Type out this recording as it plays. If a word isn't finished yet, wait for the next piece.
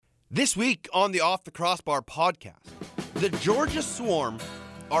This week on the Off the Crossbar podcast, the Georgia Swarm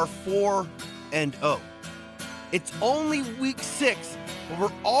are 4-0. It's only week 6, but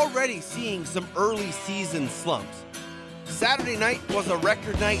we're already seeing some early season slumps. Saturday night was a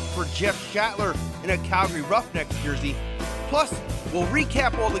record night for Jeff Shattler in a Calgary Roughnecks jersey. Plus, we'll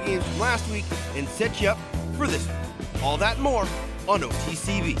recap all the games from last week and set you up for this week. All that and more on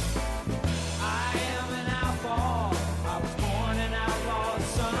OTCB.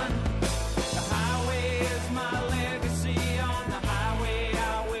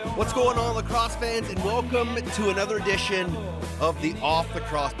 What's going on, lacrosse fans, and welcome to another edition of the Off the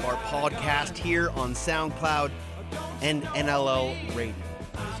Crossbar podcast here on SoundCloud and NLL Radio.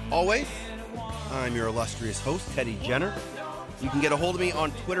 As always, I'm your illustrious host, Teddy Jenner. You can get a hold of me on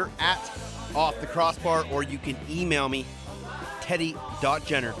Twitter at Off the Crossbar, or you can email me,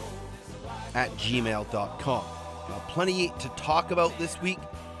 teddy.jenner@gmail.com. Plenty to talk about this week.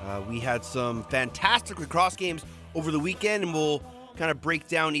 We had some fantastic lacrosse games over the weekend, and we'll kind of break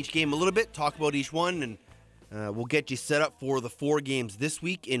down each game a little bit, talk about each one, and we'll get you set up for the 4 games this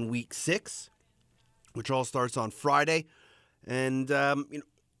week in week 6, which all starts on Friday. And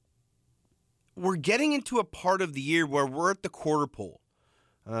we're getting into a part of the year where we're at the quarter pole,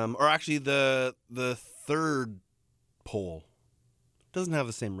 or actually the third pole. Doesn't have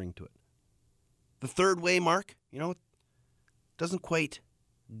the same ring to it. The third way mark, it doesn't quite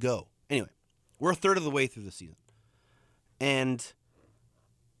go. Anyway, we're a third of the way through the season. And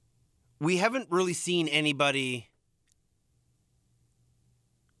we haven't really seen anybody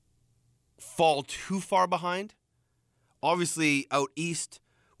fall too far behind. Obviously, out east,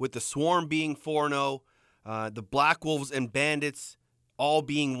 with the Swarm being 4-0, the Black Wolves and Bandits all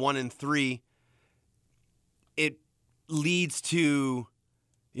being 1-3, it leads to,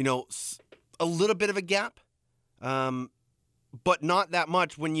 a little bit of a gap, but not that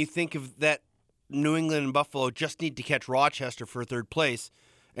much when you think of that New England and Buffalo just need to catch Rochester for third place,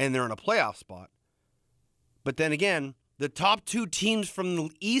 and they're in a playoff spot. But then again, the top 2 teams from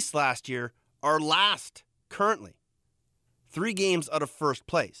the East last year are last currently. 3 games out of first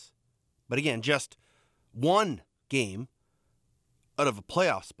place. But again, just 1 game out of a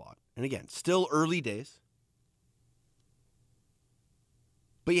playoff spot. And again, still early days.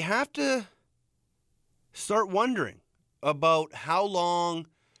 But you have to start wondering about how long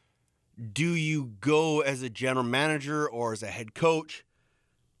do you go as a general manager or as a head coach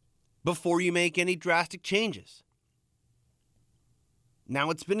before you make any drastic changes.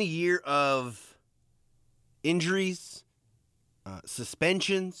 Now, it's been a year of injuries,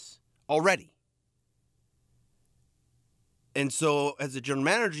 suspensions already. And so, as a general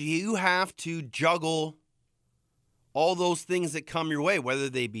manager, you have to juggle all those things that come your way, whether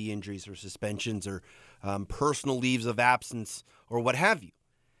they be injuries or suspensions or personal leaves of absence or what have you.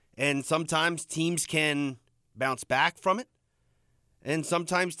 And sometimes teams can bounce back from it, and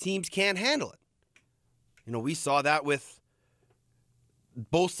sometimes teams can't handle it. We saw that with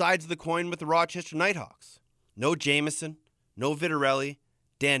both sides of the coin with the Rochester Nighthawks. No Jamison, no Vitarelli.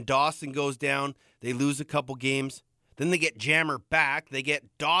 Dan Dawson goes down. They lose a couple games. Then they get Jammer back. They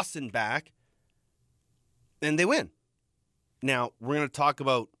get Dawson back, and they win. Now, we're going to talk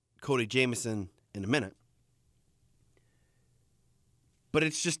about Cody Jamison in a minute. But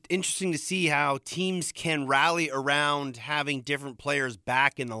it's just interesting to see how teams can rally around having different players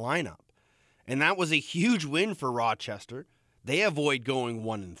back in the lineup. And that was a huge win for Rochester. They avoid going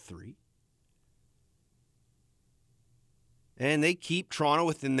 1-3. And they keep Toronto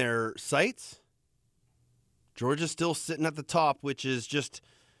within their sights. Georgia's still sitting at the top, which is just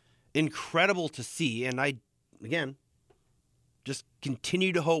incredible to see. And I, again, just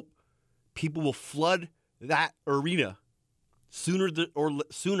continue to hope people will flood that arena sooner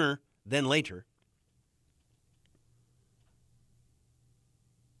than later.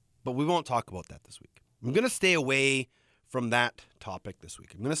 But we won't talk about that this week. I'm going to stay away from that topic this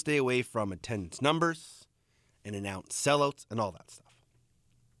week. I'm going to stay away from attendance numbers and announce sellouts and all that stuff.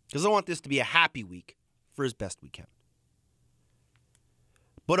 Because I want this to be a happy week for as best we can.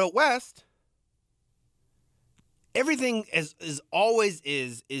 But out west, everything as always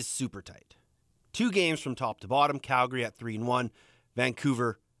is super tight. 2 games from top to bottom, Calgary at 3-1,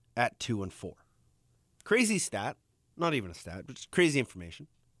 Vancouver at 2-4. Crazy stat, not even a stat, but just crazy information.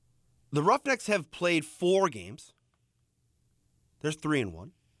 The Roughnecks have played 4 games. They're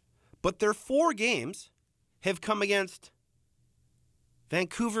 3-1. But their 4 games have come against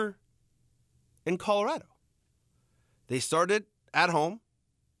Vancouver and Colorado. They started at home.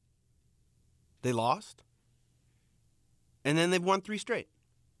 They lost. And then they've won 3 straight.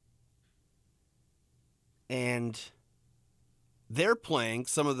 And they're playing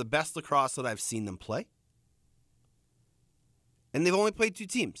some of the best lacrosse that I've seen them play. And they've only played 2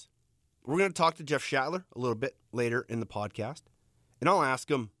 teams. We're going to talk to Jeff Shatler a little bit later in the podcast. And I'll ask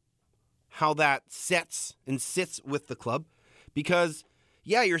him how that sets and sits with the club. Because,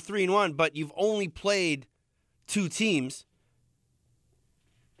 yeah, you're 3-1, but you've only played 2 teams.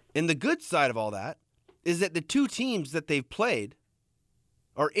 And the good side of all that is that the 2 teams that they've played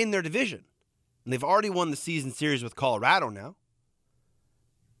are in their division. And they've already won the season series with Colorado now.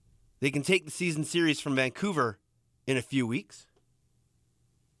 They can take the season series from Vancouver in a few weeks.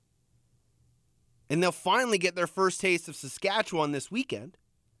 And they'll finally get their first taste of Saskatchewan this weekend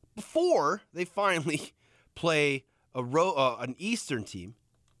before they finally play an Eastern team.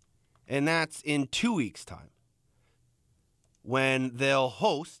 And that's in 2 weeks' time, when they'll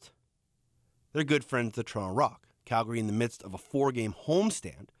host their good friends, the Toronto Rock. Calgary in the midst of a 4-game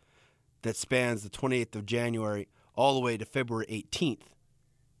homestand that spans the 28th of January all the way to February 18th.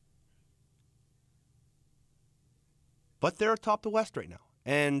 But they're atop the West right now.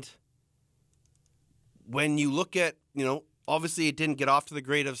 And when you look at, obviously it didn't get off to the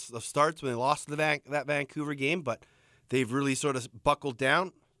great of starts when they lost that Vancouver game, but they've really sort of buckled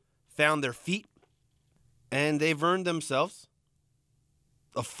down, found their feet, and they've earned themselves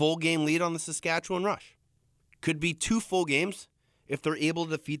a full game lead on the Saskatchewan Rush. Could be 2 full games if they're able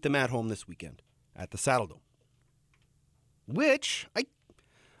to defeat them at home this weekend at the Saddledome. Which I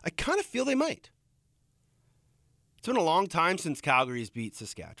kind of feel they might. It's been a long time since Calgary's beat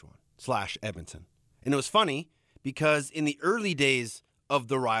Saskatchewan/Edmonton. And it was funny because in the early days of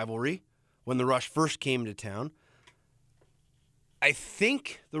the rivalry, when the Rush first came to town, I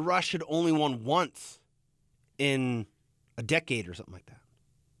think the Rush had only won once in a decade or something like that.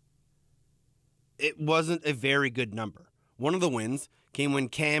 It wasn't a very good number. One of the wins came when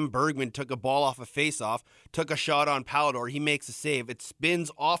Cam Bergman took a ball off a faceoff, took a shot on Palador. He makes a save. It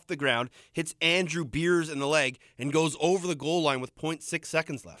spins off the ground, hits Andrew Beers in the leg, and goes over the goal line with 0.6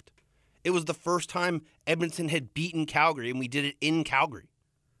 seconds left. It was the first time Edmonton had beaten Calgary, and we did it in Calgary.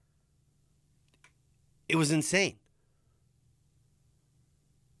 It was insane.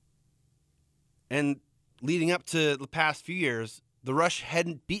 And leading up to the past few years, the Rush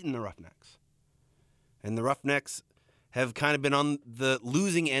hadn't beaten the Roughnecks. And the Roughnecks have kind of been on the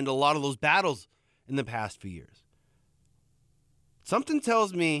losing end a lot of those battles in the past few years. Something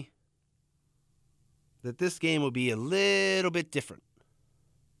tells me that this game will be a little bit different.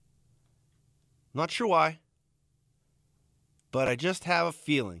 Not sure why, but I just have a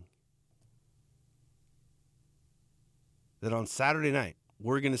feeling that on Saturday night,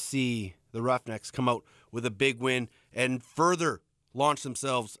 we're going to see the Roughnecks come out with a big win and further launch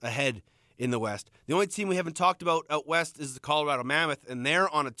themselves ahead in the West. The only team we haven't talked about out West is the Colorado Mammoth, and they're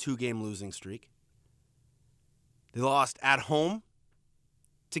on a 2-game losing streak. They lost at home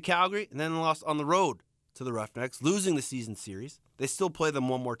to Calgary, and then lost on the road to the Roughnecks, losing the season series. They still play them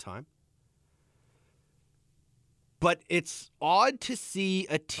one more time. But it's odd to see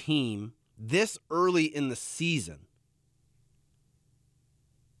a team this early in the season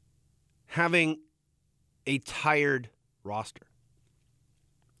having a tired roster.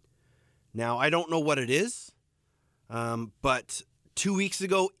 Now, I don't know what it is, but 2 weeks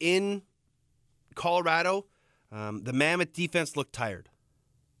ago in Colorado, the Mammoth defense looked tired.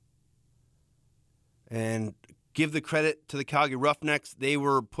 And give the credit to the Calgary Roughnecks. They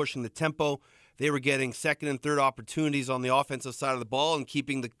were pushing the tempo. They were getting second and third opportunities on the offensive side of the ball and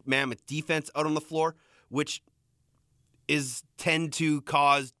keeping the Mammoth defense out on the floor, which tend to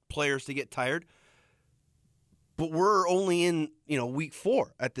cause players to get tired. But we're only in, week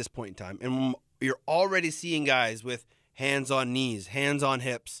 4 at this point in time. And you're already seeing guys with hands on knees, hands on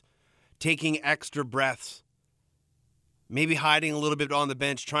hips, taking extra breaths, maybe hiding a little bit on the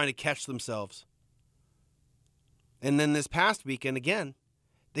bench, trying to catch themselves. And then this past weekend, again,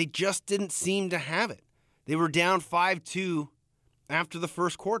 they just didn't seem to have it. They were down 5-2 after the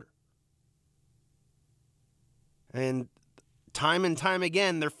first quarter. And time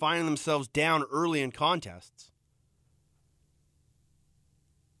again, they're finding themselves down early in contests.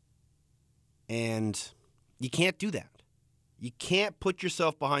 And you can't do that. You can't put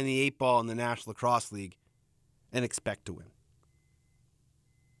yourself behind the 8 ball in the National Lacrosse League and expect to win.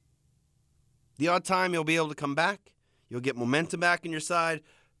 The odd time you'll be able to come back. You'll get momentum back on your side.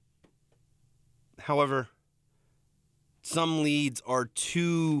 However, some leads are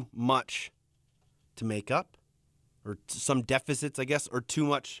too much to make up. Or some deficits, I guess, are too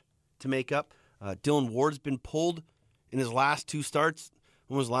much to make up. Dylan Ward's been pulled in his last 2 starts.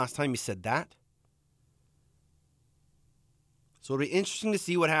 When was the last time he said that? So it'll be interesting to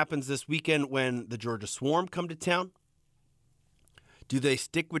see what happens this weekend when the Georgia Swarm come to town. Do they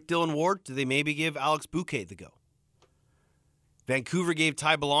stick with Dylan Ward? Do they maybe give Alex Bouquet the go? Vancouver gave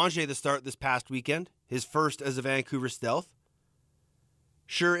Ty Belanger the start this past weekend, his first as a Vancouver Stealth.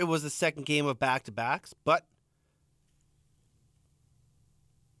 Sure, it was the second game of back-to-backs, but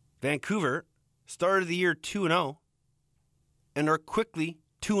Vancouver started the year 2-0 and are quickly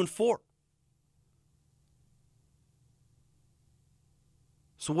 2-4.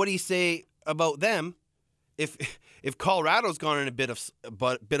 So what do you say about them if Colorado's gone in a bit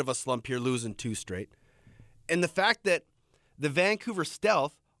of a slump here, losing 2 straight, and the fact that the Vancouver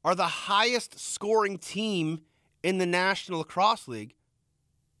Stealth are the highest scoring team in the National Lacrosse League.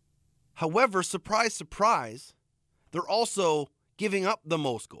 However, surprise, surprise, they're also giving up the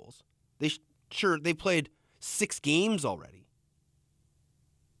most goals. They played 6 games already.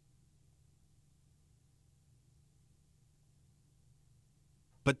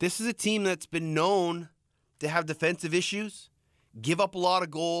 But this is a team that's been known to have defensive issues, give up a lot of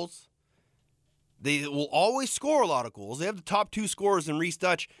goals. They will always score a lot of goals. They have the top 2 scorers in Reese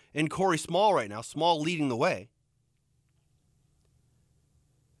Dutch and Corey Small right now. Small leading the way.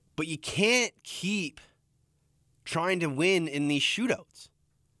 But you can't keep trying to win in these shootouts.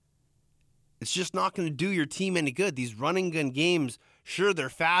 It's just not going to do your team any good. These running gun games, sure, they're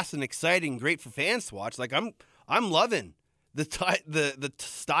fast and exciting, great for fans to watch. Like I'm loving the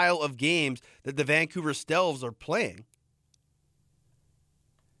style of games that the Vancouver Stealths are playing.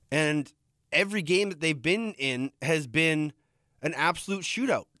 And every game that they've been in has been an absolute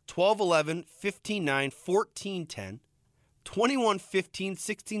shootout. 12-11, 15-9, 14-10, 21-15,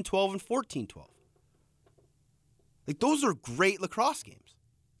 16-12, and 14-12. Like, those are great lacrosse games.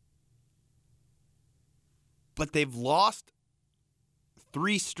 But they've lost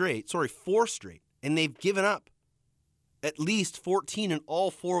 4 straight, and they've given up at least 14 in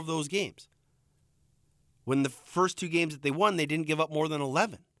all 4 of those games. When the first 2 games that they won, they didn't give up more than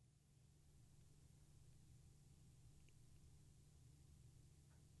 11.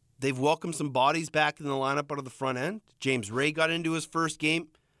 They've welcomed some bodies back in the lineup out of the front end. James Ray got into his first game,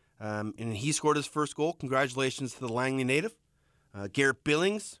 and he scored his first goal. Congratulations to the Langley native. Garrett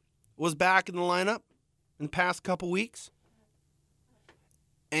Billings was back in the lineup in the past couple weeks.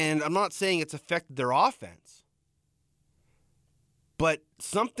 And I'm not saying it's affected their offense, but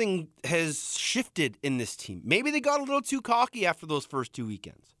something has shifted in this team. Maybe they got a little too cocky after those first 2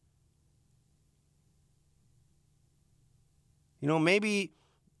 weekends. Maybe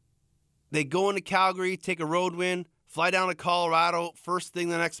they go into Calgary, take a road win, fly down to Colorado, first thing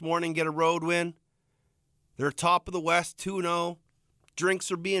the next morning, get a road win. They're top of the West, 2-0.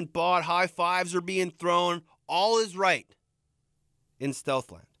 Drinks are being bought, high fives are being thrown. All is right in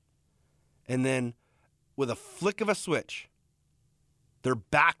Stealthland. And then, with a flick of a switch, they're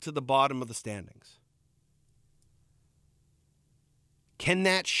back to the bottom of the standings. Can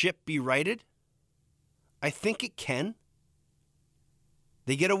that ship be righted? I think it can.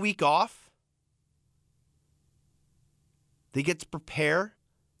 They get a week off. They get to prepare.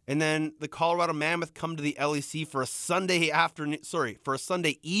 And then the Colorado Mammoth come to the LEC for a Sunday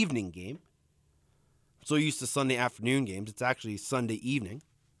evening game. I'm so used to Sunday afternoon games. It's actually Sunday evening.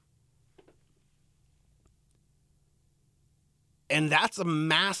 And that's a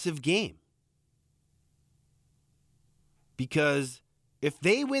massive game. Because if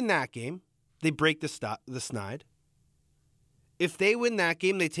they win that game, they break the snide. If they win that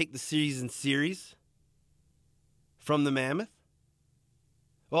game, they take the series from the Mammoth.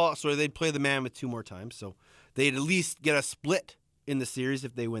 Well, sorry, they'd play the Mammoth 2 more times, so they'd at least get a split in the series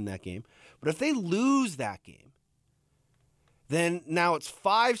if they win that game. But if they lose that game, then now it's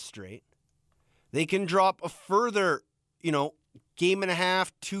 5 straight. They can drop a further, game and a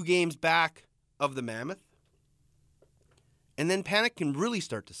half, 2 games back of the Mammoth. And then panic can really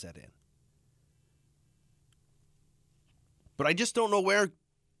start to set in. But I just don't know where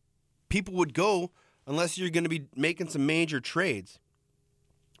people would go unless you're going to be making some major trades.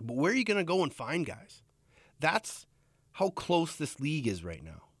 But where are you going to go and find guys? That's how close this league is right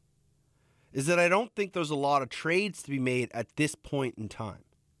now. Is that I don't think there's a lot of trades to be made at this point in time.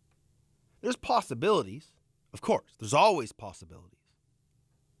 There's possibilities. Of course, there's always possibilities.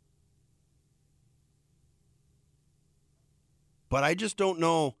 But I just don't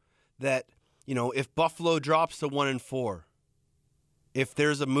know that, if Buffalo drops to 1-4, if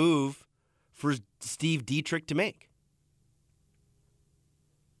there's a move for Steve Dietrich to make.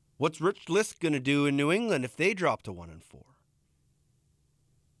 What's Rich Lisk going to do in New England if they drop to 1-4?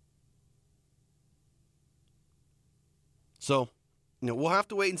 So, we'll have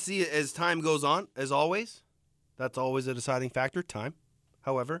to wait and see as time goes on, as always. That's always a deciding factor, time.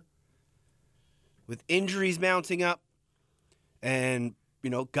 However, with injuries mounting up And,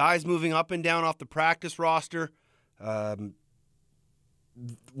 guys moving up and down off the practice roster.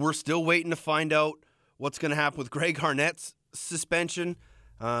 We're still waiting to find out what's going to happen with Greg Harnett's suspension.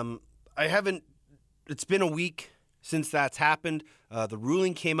 It's been a week since that's happened. The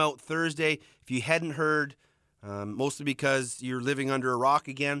ruling came out Thursday. If you hadn't heard, mostly because you're living under a rock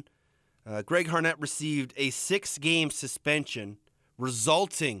again, Greg Harnett received a 6-game suspension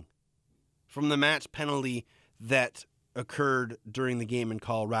resulting from the match penalty that occurred during the game in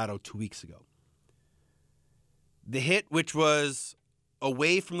Colorado 2 weeks ago. The hit, which was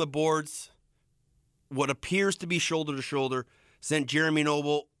away from the boards, what appears to be shoulder to shoulder, sent Jeremy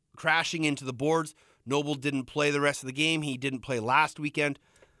Noble crashing into the boards. Noble didn't play the rest of the game. He didn't play last weekend.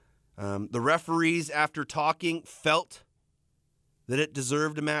 The referees, after talking, felt that it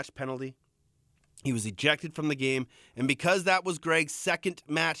deserved a match penalty. He was ejected from the game. And because that was Greg's second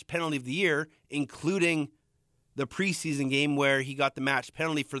match penalty of the year, including the preseason game where he got the match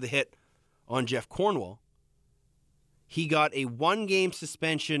penalty for the hit on Jeff Cornwall, he got a 1-game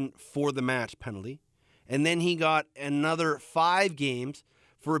suspension for the match penalty. And then he got another 5 games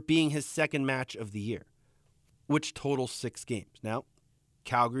for it being his second match of the year, which totals 6 games. Now,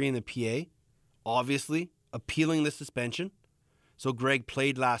 Calgary and the PA obviously appealing the suspension. So Greg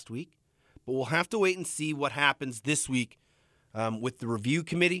played last week. But we'll have to wait and see what happens this week with the review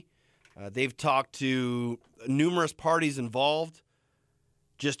committee. They've talked to numerous parties involved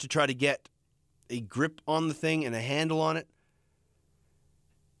just to try to get a grip on the thing and a handle on it.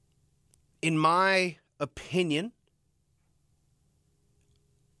 In my opinion,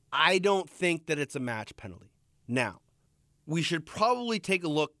 I don't think that it's a match penalty. Now, we should probably take a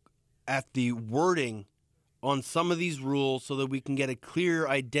look at the wording on some of these rules so that we can get a clear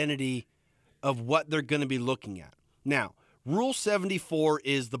identity of what they're going to be looking at. Now, Rule 74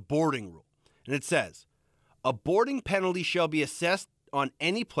 is the boarding rule, and it says, a boarding penalty shall be assessed on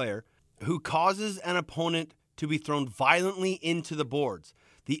any player who causes an opponent to be thrown violently into the boards.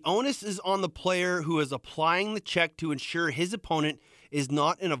 The onus is on the player who is applying the check to ensure his opponent is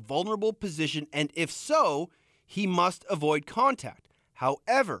not in a vulnerable position, and if so, he must avoid contact.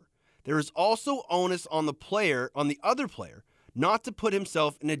 However, there is also onus on the other player, not to put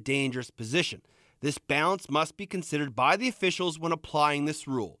himself in a dangerous position. This balance must be considered by the officials when applying this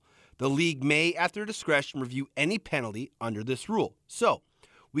rule. The league may, at their discretion, review any penalty under this rule. So,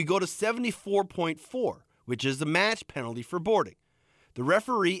 we go to 74.4, which is the match penalty for boarding. The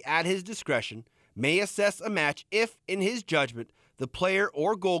referee, at his discretion, may assess a match if, in his judgment, the player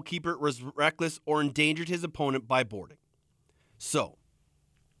or goalkeeper was reckless or endangered his opponent by boarding. So,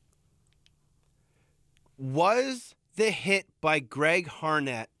 was the hit by Greg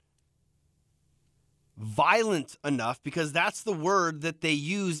Harnett violent enough, because that's the word that they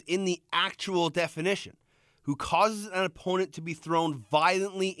use in the actual definition, who causes an opponent to be thrown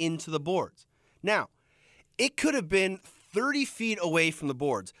violently into the boards? Now, it could have been 30 feet away from the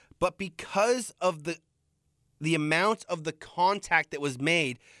boards, but because of the amount of the contact that was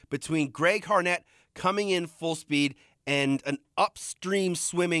made between Greg Harnett coming in full speed and an upstream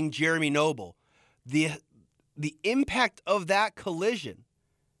swimming Jeremy Noble, the impact of that collision,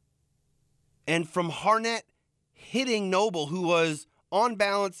 and from Harnett hitting Noble, who was on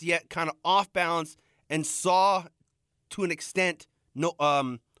balance yet kind of off balance and saw to an extent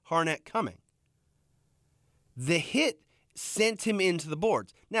Harnett coming, the hit sent him into the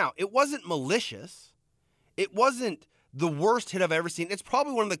boards. Now, it wasn't malicious. It wasn't the worst hit I've ever seen. It's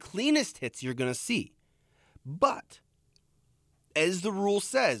probably one of the cleanest hits you're going to see. But, as the rule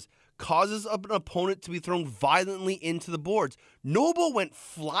says, causes an opponent to be thrown violently into the boards. Noble went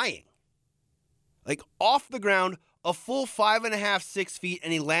flying, like off the ground, a full 5.5, 6 feet,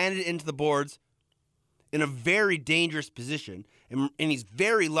 and he landed into the boards in a very dangerous position. And he's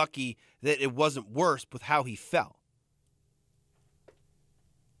very lucky that it wasn't worse with how he fell.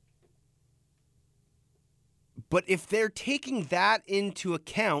 But if they're taking that into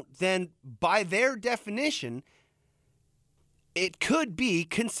account, then by their definition, it could be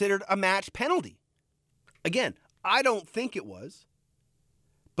considered a match penalty. Again, I don't think it was.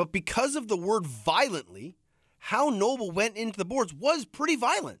 But because of the word violently, how Noble went into the boards was pretty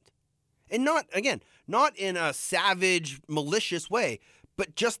violent. And not in a savage, malicious way,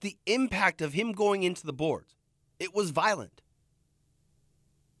 but just the impact of him going into the boards. It was violent.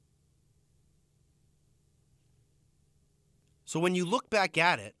 So when you look back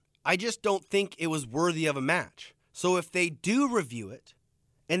at it, I just don't think it was worthy of a match. So if they do review it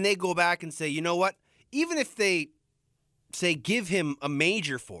and they go back and say, you know what, even if they say give him a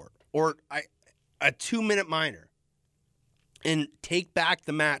major for it or a 2-minute minor and take back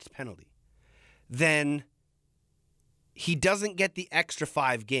the match penalty, then he doesn't get the extra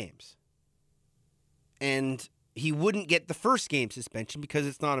 5 games. And he wouldn't get the first game suspension because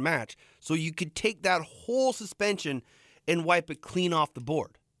it's not a match. So you could take that whole suspension and wipe it clean off the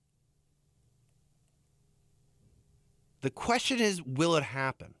board. The question is, will it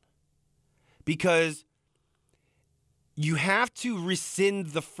happen? Because you have to rescind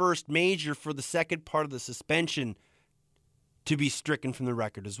the first major for the second part of the suspension to be stricken from the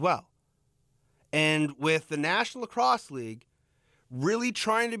record as well. And with the National Lacrosse League really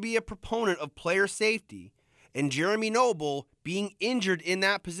trying to be a proponent of player safety, and Jeremy Noble being injured in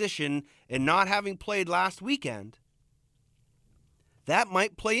that position and not having played last weekend, that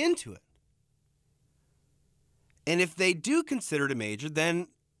might play into it. And if they do consider it a major, then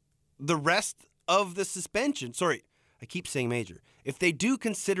the rest of the suspension, I keep saying major. If they do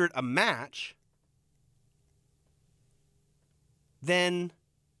consider it a match, then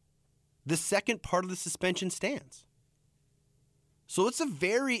the second part of the suspension stands. So it's a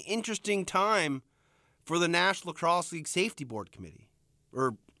very interesting time for the National Lacrosse League Safety Board Committee,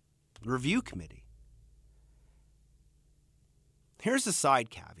 or Review Committee. Here's a side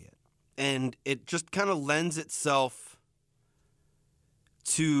caveat, and it just kind of lends itself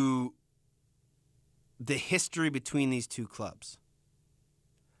to the history between these two clubs.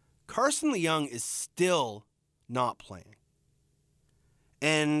 Carson Leung is still not playing.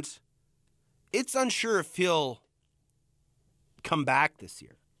 And it's unsure if he'll come back this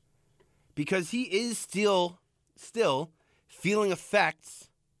year, because he is still feeling effects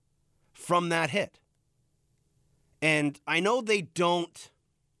from that hit. And I know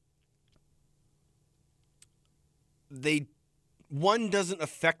one doesn't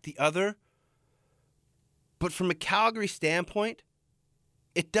affect the other, but from a Calgary standpoint,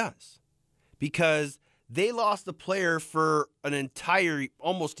 it does. Because they lost the player for an entire,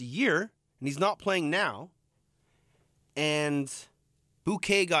 almost a year, and he's not playing now. And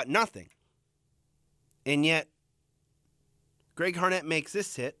Bouquet got nothing. And yet, Greg Harnett makes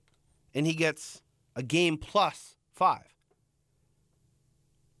this hit, and he gets a game plus 5.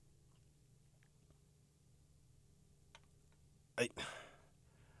 I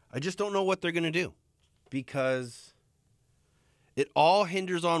just don't know what they're going to do, because it all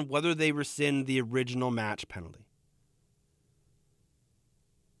hinders on whether they rescind the original match penalty.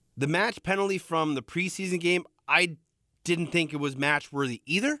 The match penalty from the preseason game, I didn't think it was match worthy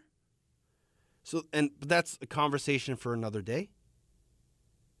either. But that's a conversation for another day.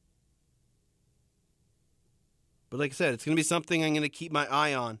 But like I said, it's going to be something I'm going to keep my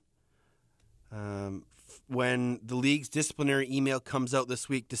eye on when the league's disciplinary email comes out this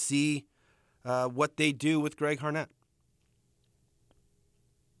week to see what they do with Greg Harnett.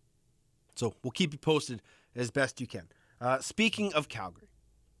 So we'll keep you posted as best you can. Speaking of Calgary,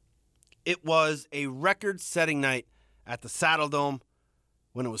 it was a record-setting night at the Saddledome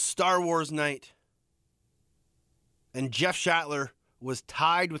when it was Star Wars night, and Jeff Shattler was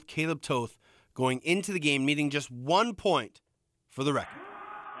tied with Caleb Toth going into the game, needing just 1 point for the record.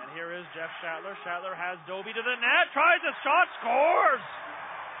 And here is Jeff Shattler. Shattler has Doby to the net, tries a shot, scores!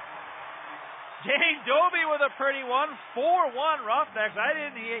 Dane Doby with a pretty one, 4-1 Roughnecks. I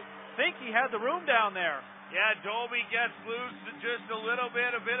didn't think he had the room down there. Yeah, Doby gets loose just a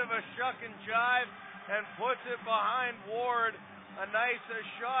bit of a shuck and jive, and puts it behind Ward. A nice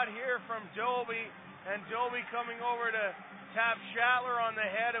shot here from Doby, and Doby coming over to tap Shattler on the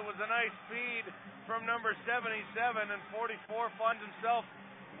head. It was a nice feed from number 77, and 44 finds himself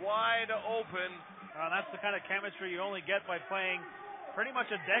wide open. That's the kind of chemistry you only get by playing pretty much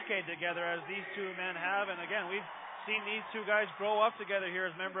a decade together, as these two men have. And again, we've seen these two guys grow up together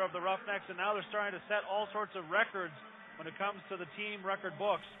here as member of the Roughnecks, and now they're starting to set all sorts of records when it comes to the team record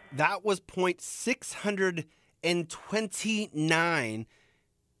books. That was .629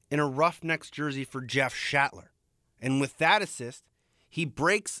 in a Roughnecks jersey for Jeff Shattler. And with that assist, he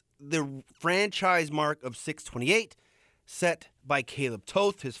breaks the franchise mark of .628 set by Caleb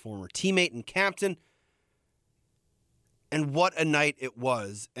Toth, his former teammate and captain. And what a night it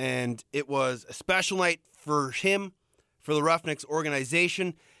was. And it was a special night for him, for the Roughnecks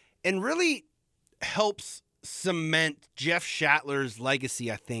organization, and really helps cement Jeff Shattler's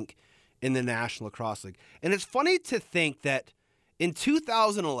legacy, I think, in the National Lacrosse League. And it's funny to think that in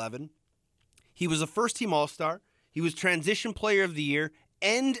 2011, he was a first-team All-Star, he was Transition Player of the Year,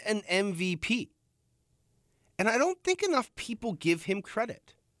 and an MVP. And I don't think enough people give him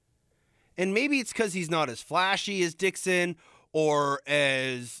credit. And maybe it's because he's not as flashy as Dixon, or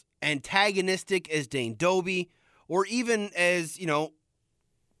as antagonistic as Dane Doby, or even as,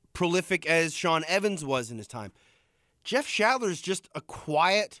 prolific as Sean Evans was in his time. Jeff Shattler's just a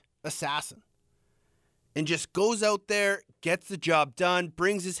quiet assassin. and just goes out there, gets the job done,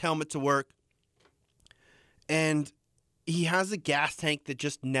 brings his helmet to work, and he has a gas tank that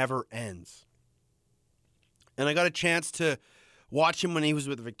just never ends. And I got a chance to watch him when he was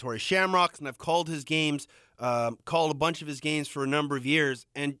with the Victoria Shamrocks, and I've called his games, called a bunch of his games for a number of years,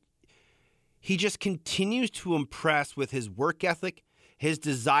 and he just continues to impress with his work ethic, his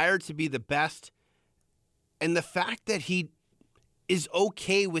desire to be the best, and the fact that he is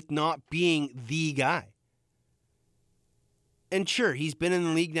okay with not being the guy. And sure, he's been in the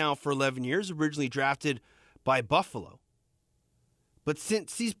league now for 11 years, originally drafted by Buffalo. But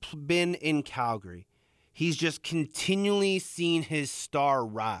since he's been in Calgary, he's just continually seen his star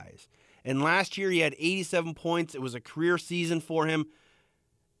rise. And last year he had 87 points. It was a career season for him.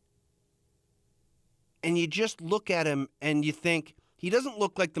 And you just look at him and you think, he doesn't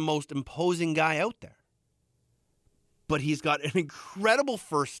look like the most imposing guy out there. But he's got an incredible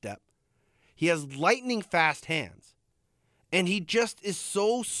first step. He has lightning fast hands. And he just is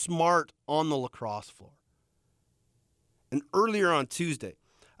so smart on the lacrosse floor. And earlier on Tuesday,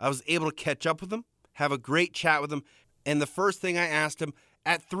 I was able to catch up with him, have a great chat with him, and the first thing I asked him,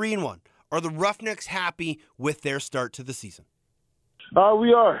 at 3-1, are the Roughnecks happy with their start to the season?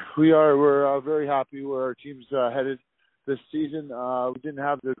 We are. We're very happy where our team's headed this season. We didn't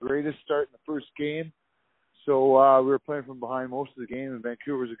have the greatest start in the first game, so we were playing from behind most of the game, and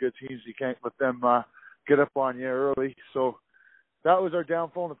Vancouver's a good team, so you can't let them get up on you early. So that was our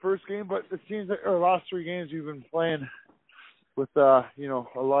downfall in the first game, but it seems that our last 3 games we've been playing with a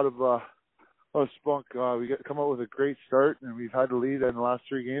lot of spunk. We come out with a great start, and we've had the lead in the last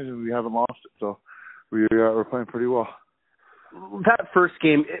 3 games, and we haven't lost it. So we're playing pretty well. That first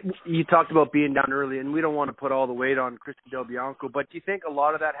game, you talked about being down early, and we don't want to put all the weight on Christian Del Bianco, but do you think a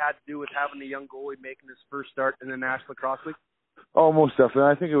lot of that had to do with having a young goalie making his first start in the National Lacrosse League? Oh, most definitely.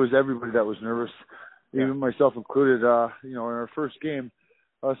 I think it was everybody that was nervous, even myself included. In our first game,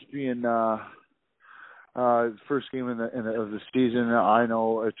 us being first game of the season, I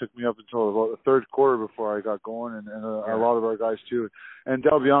know it took me up until about the third quarter before I got going, and a lot of our guys too. And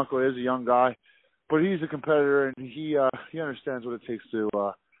Del Bianco is a young guy, but he's a competitor, and he understands what it takes to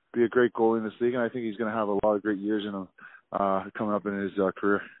be a great goalie in this league, and I think he's going to have a lot of great years in him coming up in his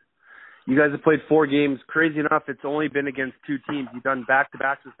career. You guys have played 4 games. Crazy enough, it's only been against 2 teams. You've done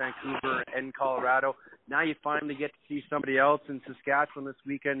back-to-backs with Vancouver and Colorado. Now you finally get to see somebody else in Saskatchewan this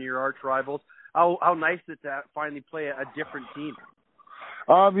weekend, your arch rivals. How nice is it to finally play a different team?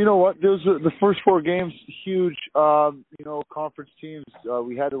 You know what? Those are the first 4 games, huge. Conference teams.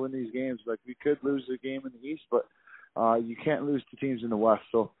 We had to win these games. Like, we could lose a game in the East, but you can't lose to teams in the West.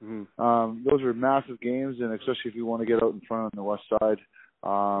 So those are massive games, and especially if you want to get out in front on the West side.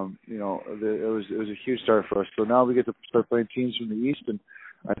 It was a huge start for us. So now we get to start playing teams from the East, and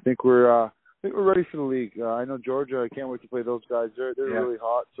I think we're ready for the league. I know Georgia. I can't wait to play those guys. They're really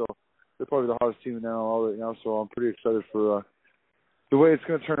hot. So they're probably the hottest team in the NLL right now. So I'm pretty excited for the way it's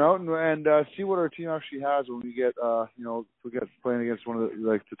going to turn out, and see what our team actually has when we get if we get playing against one of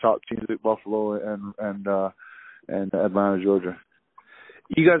the top teams like Buffalo and Atlanta, Georgia.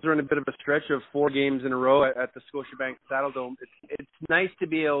 You guys are in a bit of a stretch of 4 games in a row at the Scotiabank Saddledome. It's nice to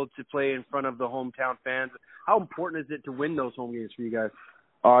be able to play in front of the hometown fans. How important is it to win those home games for you guys?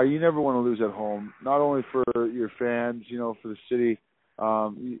 You never want to lose at home. Not only for your fans, for the city.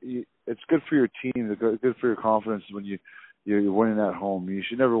 It's good for your team. It's good for your confidence when you're winning at home. You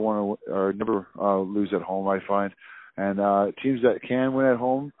should never never lose at home, I find. And teams that can win at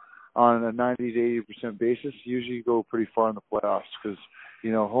home on a 90 to 80% basis usually go pretty far in the playoffs because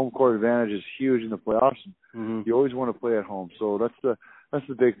home court advantage is huge in the playoffs. And you always want to play at home, so that's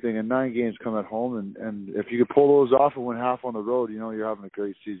the big thing. And 9 games come at home, and if you could pull those off and win half on the road, you're having a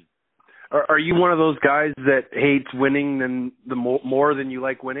great season. Are you one of those guys that hates winning more than you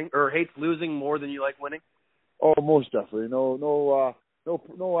like winning, or hates losing more than you like winning? Oh, most definitely. No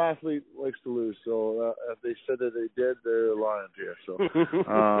athlete likes to lose. So if they said that they did, they're lying to you. So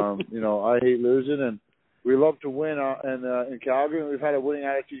I hate losing, and we love to win in Calgary. And we've had a winning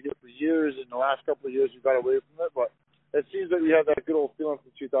attitude here for years. In the last couple of years, we've got away from it, but it seems like we have that good old feeling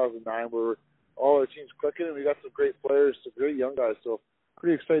from 2009 where all our team's clicking, and we got some great players, some great young guys. So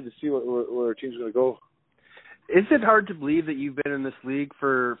pretty excited to see where our team's going to go. Is it hard to believe that you've been in this league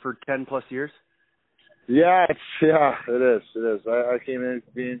for 10 plus years? Yeah, it is. I came in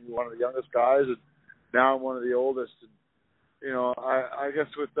being one of the youngest guys, and now I'm one of the oldest. And, I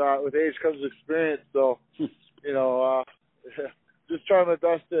guess with age comes experience. So, just trying my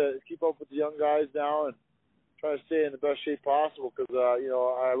best to keep up with the young guys now and try to stay in the best shape possible because,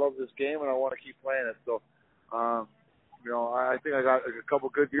 I love this game and I want to keep playing it. So, I think I got a couple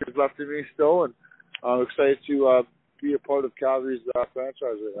good years left in me still, and I'm excited to be a part of Calgary's franchise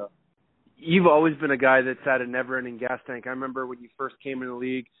right now. You've always been a guy that's had a never-ending gas tank. I remember when you first came in the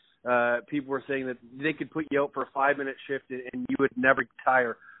league, people were saying that they could put you out for a 5-minute shift and you would never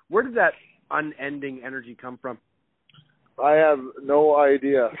tire. Where did that unending energy come from? I have no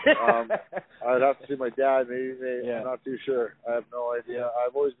idea. I'd have to see my dad. Maybe I'm not too sure. I have no idea.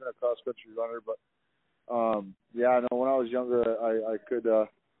 I've always been a cross-country runner, but when I was younger, I could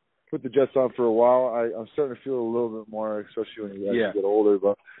put the jets on for a while. I'm starting to feel a little bit more, especially when you get older.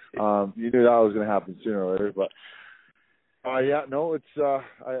 But you knew that was going to happen sooner or later. But it's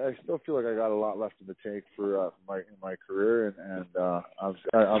I still feel like I got a lot left in the tank for my career, and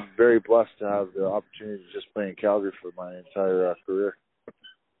I'm very blessed to have the opportunity to just play in Calgary for my entire career.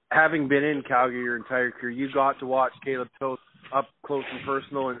 Having been in Calgary your entire career, you got to watch Caleb Toth up close and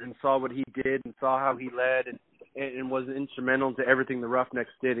personal, and saw what he did, and saw how he led, and was instrumental to everything the Roughnecks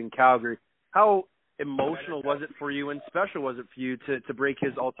did in Calgary. How emotional was it for you, and special was it for you to break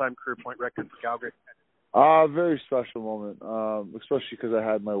his all-time career point record for Calgary? Very special moment, especially because I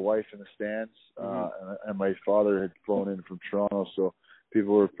had my wife in the stands, and my father had flown in from Toronto, so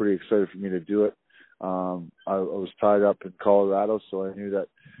people were pretty excited for me to do it. I was tied up in Colorado, so I knew that,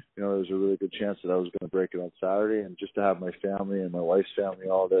 there was a really good chance that I was going to break it on Saturday, and just to have my family and my wife's family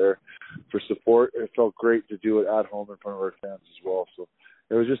all there for support, it felt great to do it at home in front of our fans as well. So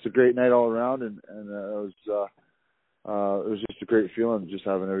it was just a great night all around, and it was just a great feeling just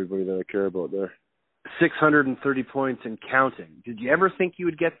having everybody that I care about there. 630 points and counting. Did you ever think you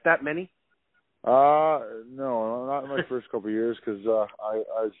would get that many? No, not in my first couple of years, because I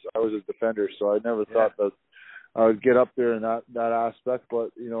was a defender, so I never thought that I would get up there in that aspect.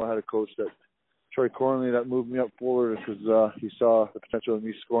 But I had a coach, that Troy Cornley, that moved me up forward because he saw the potential of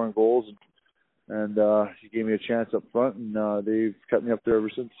me scoring goals, and he gave me a chance up front, and they've kept me up there ever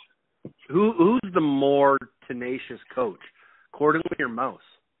since. Who's the more tenacious coach, Cordingley or Mouse?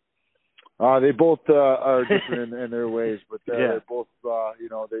 They both are different in their ways, but they're both,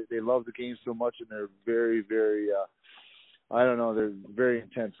 they love the game so much, and they're very, very, they're very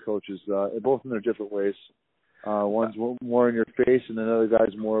intense coaches, both in their different ways. One's more in your face, and another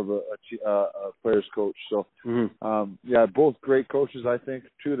guy's more of a player's coach. So, both great coaches, I think.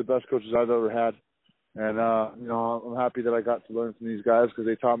 Two of the best coaches I've ever had. And, I'm happy that I got to learn from these guys because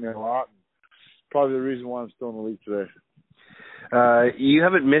they taught me a lot. And probably the reason why I'm still in the league today. You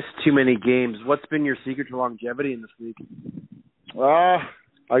haven't missed too many games. What's been your secret to longevity in this league?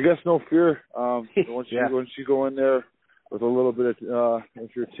 I guess no fear. Once you go in there with a little bit of,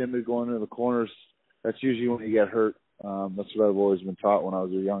 if you're timid going into the corners, that's usually when you get hurt. That's what I've always been taught when I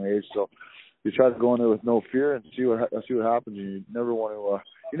was a young age. So you try to go in there with no fear and see what happens. You never want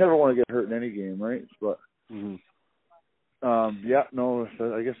to get hurt in any game, right? But I guess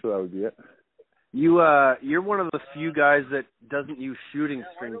that would be it. You're one of the few guys that doesn't use shooting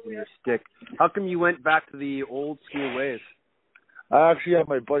strings in your stick. How come you went back to the old school ways? I actually had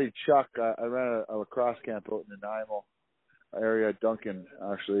my buddy Chuck. I ran a lacrosse camp out in the Nanaimo area, Duncan,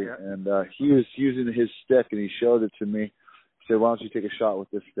 actually, and he was using his stick, and he showed it to me. He said, "Why don't you take a shot with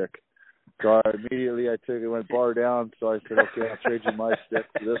this stick?" So immediately I went bar down. So I said, "Okay, I'll trade you my stick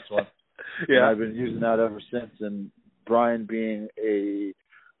for this one." Yeah, and I've been using that ever since. And Brian being a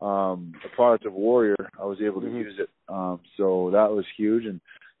product of Warrior, I was able to use it. So that was huge. And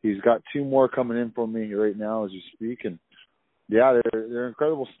he's got two more coming in for me right now as we speak. And yeah, they're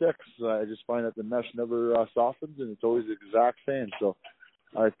incredible sticks. I just find that the mesh never softens, and it's always the exact same. So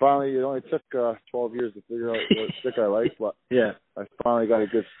it only took 12 years to figure out what stick I like, but I finally got a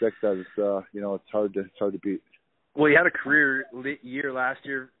good stick that it's hard to beat. Well, you had a career year last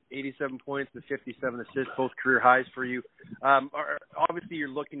year, 87 points and 57 assists, both career highs for you. Obviously, you're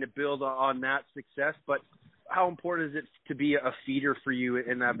looking to build on that success, but how important is it to be a feeder for you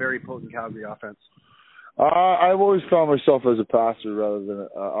in that very potent Calgary offense? I've always found myself as a passer rather than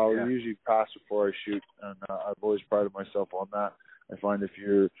I'll usually pass before I shoot, and I've always prided myself on that. I find if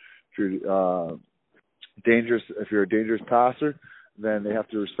you're dangerous, if you're a dangerous passer, then they have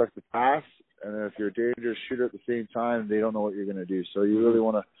to respect the pass, and then if you're a dangerous shooter at the same time, they don't know what you're going to do. So you really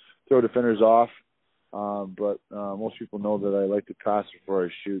want to throw defenders off. But most people know that I like to pass before I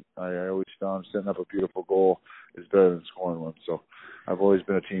shoot. I always found setting up a beautiful goal is better than scoring one. So I've always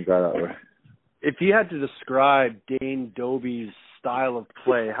been a team guy that way. If you had to describe Dane Dobbie's style of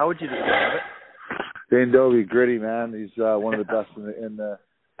play, how would you describe it? Dane Dobbie, gritty man. He's one of the best in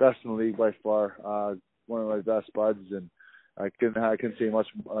the league by far. One of my best buds, and I couldn't say much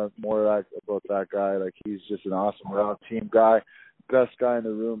more about that guy. Like, he's just an awesome round team guy, best guy in the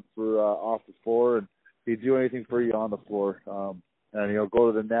room for off the floor, and he'd do anything for you on the floor. And he'll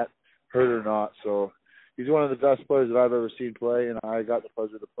go to the net hurt or not. So he's one of the best players that I've ever seen play, and I got the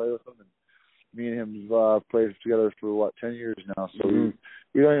pleasure to play with him. And me and him have played together for 10 years now. So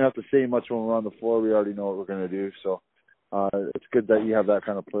we don't even have to say much when we're on the floor. We already know what we're going to do. So it's good that you have that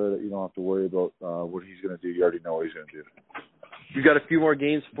kind of player that you don't have to worry about what he's going to do. You already know what he's going to do. You've got a few more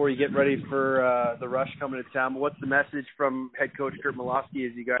games before you get ready for the Rush coming to town. What's the message from head coach Kurt Malofsky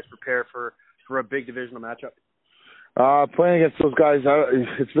as you guys prepare for a big divisional matchup? Playing against those guys,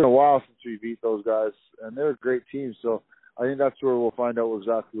 it's been a while since we beat those guys, and they're a great team. So I think that's where we'll find out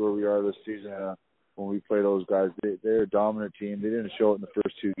exactly where we are this season when we play those guys. They're a dominant team. They didn't show it in the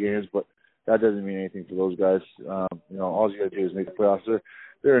first 2 games, but that doesn't mean anything for those guys. All you got to do is make the playoffs.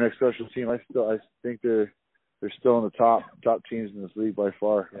 They're an special team. I think they're still in the top teams in this league by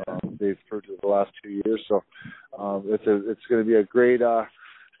far. They've proved it the last 2 years, so it's going to be a great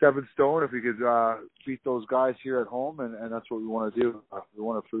stepping stone if we could beat those guys here at home, and that's what we want to do. We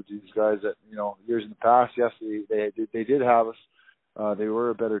want to prove to these guys that years in the past, yes, they did have us. They were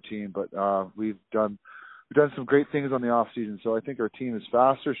a better team, but we've done some great things on the off season. So I think our team is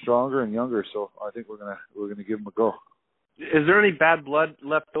faster, stronger, and younger. So I think we're gonna give them a go. Is there any bad blood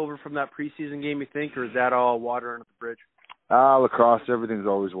left over from that preseason game, you think, or is that all water under the bridge? Lacrosse, everything's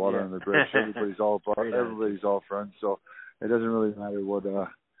always water under the bridge. Everybody's all friends. So it doesn't really matter what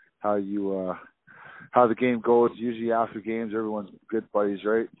how the game goes. Usually after games, everyone's good buddies,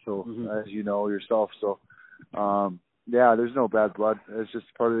 right? So as you know yourself. So there's no bad blood. It's just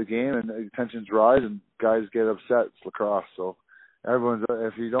part of the game, and the tensions rise, and guys get upset. It's lacrosse, so everyone's.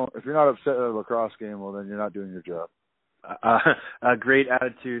 If you're not upset at a lacrosse game, well, then you're not doing your job. A great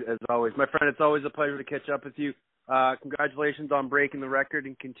attitude as always, my friend. It's always a pleasure to catch up with you. Congratulations on breaking the record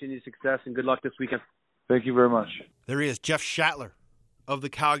and continued success, and good luck this weekend. Thank you very much. There he is, Jeff Shattler of the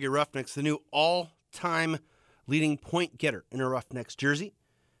Calgary Roughnecks, the new all-time leading point getter in a Roughnecks jersey.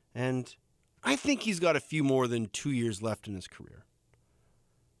 And I think he's got a few more than 2 years left in his career.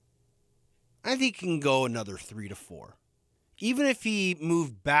 I think he can go another 3 to 4. Even if he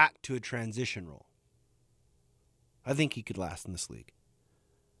moved back to a transition role, I think he could last in this league.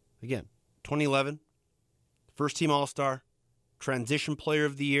 Again, 2011, first-team All-Star, Transition Player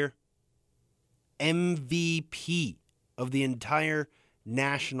of the Year, MVP of the entire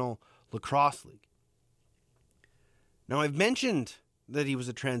National Lacrosse League. Now, I've mentioned that he was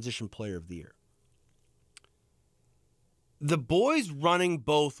a Transition Player of the Year. The boys running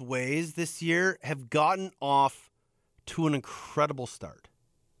both ways this year have gotten off to an incredible start.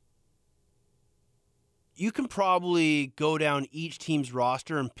 You can probably go down each team's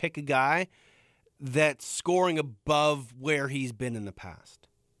roster and pick a guy that's scoring above where he's been in the past.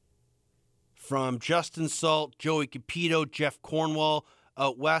 From Justin Salt, Joey Capito, Jeff Cornwall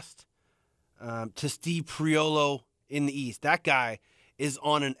out west, to Steve Priolo in the east. That guy is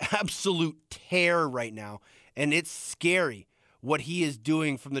on an absolute tear right now, and it's scary what he is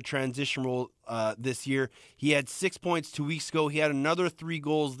doing from the transition role this year. He had 6 points 2 weeks ago. He had another 3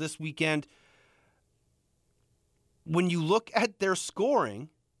 goals this weekend. When you look at their scoring,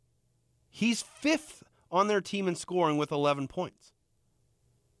 he's 5th on their team in scoring with 11 points.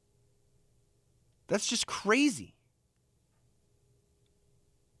 That's just crazy.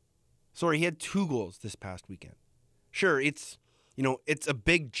 Sorry, he had 2 goals this past weekend. Sure, it's a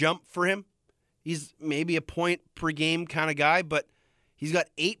big jump for him. He's maybe a point per game kind of guy, but he's got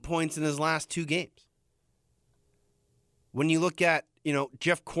 8 points in his last 2 games. When you look at,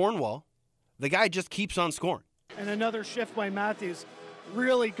 Jeff Cornwall, the guy just keeps on scoring. And another shift by Matthews.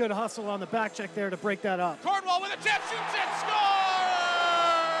 Really good hustle on the back check there to break that up. Cornwall with a tip, shoots and scores!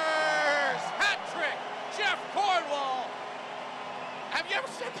 Hat trick, Jeff Cornwall. Have you ever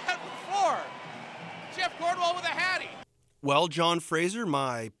said that before? Jeff Cornwall with a hattie. Well, John Fraser,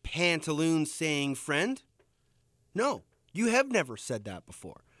 my pantaloon saying friend, no, you have never said that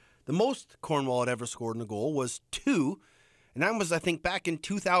before. The most Cornwall had ever scored in a goal was 2, and that was, I think, back in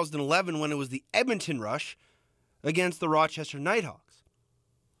 2011 when it was the Edmonton Rush against the Rochester Nighthawks.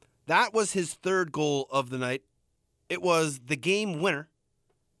 That was his 3rd goal of the night. It was the game winner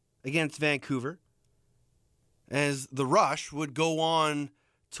against Vancouver, as the Rush would go on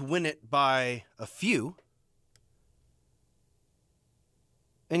to win it by a few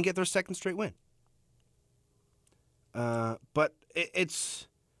and get their 2nd straight win. But it's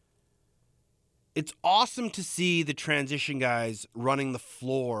awesome to see the transition guys running the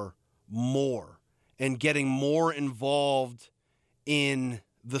floor more and getting more involved in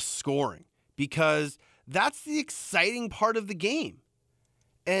the scoring, because that's the exciting part of the game.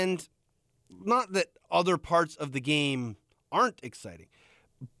 And not that other parts of the game aren't exciting,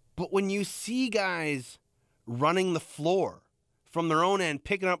 but when you see guys running the floor from their own end,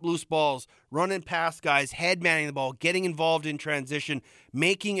 picking up loose balls, running past guys, head manning the ball, getting involved in transition,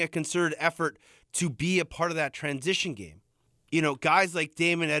 making a concerted effort to be a part of that transition game. You know, guys like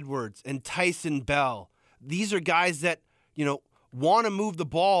Damon Edwards and Tyson Bell, these are guys that, you know, want to move the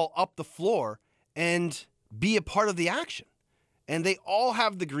ball up the floor and be a part of the action. And they all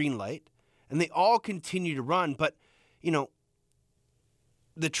have the green light and they all continue to run. But, you know,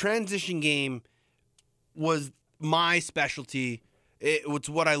 the transition game was my specialty. It was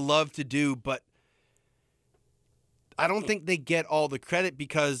what I love to do, but I don't think they get all the credit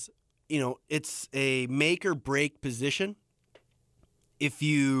because, you know, it's a make or break position. If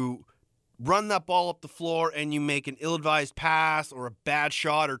you run that ball up the floor and you make an ill-advised pass or a bad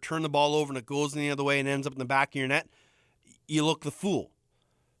shot or turn the ball over and it goes in the other way and ends up in the back of your net, you look the fool.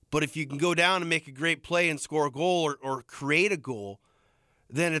 But if you can go down and make a great play and score a goal or create a goal,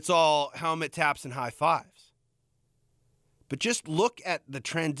 then it's all helmet taps and high fives. But just look at the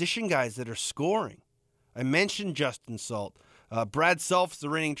transition guys that are scoring. I mentioned Justin Salt. Brad Self's the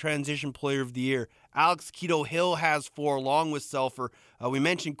reigning transition player of the year. Alex Keto-Hill has 4 along with Selfer. We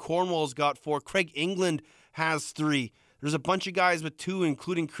mentioned Cornwall's got 4. Craig England has 3. There's a bunch of guys with 2,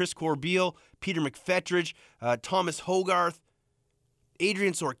 including Chris Corbeil, Peter McFetridge, Thomas Hogarth,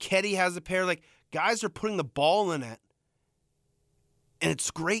 Adrian Sorchetti has a pair. Like, guys are putting the ball in the net. And it's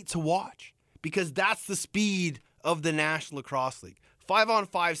great to watch because that's the speed of the National Lacrosse League.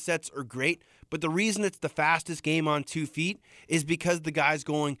 5-on-5 sets are great, but the reason it's the fastest game on 2 feet is because the guy's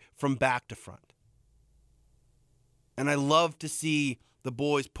going from back to front. And I love to see the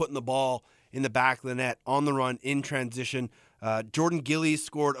boys putting the ball in the back of the net, on the run, in transition. Jordan Gillies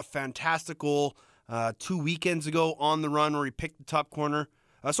scored a fantastic goal 2 weekends ago on the run where he picked the top corner.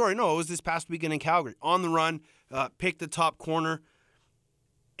 It was this past weekend in Calgary. On the run, picked the top corner.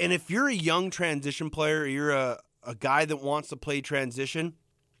 And if you're a young transition player, or you're a guy that wants to play transition,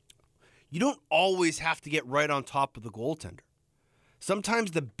 you don't always have to get right on top of the goaltender.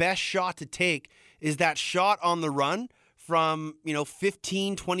 Sometimes the best shot to take is that shot on the run from,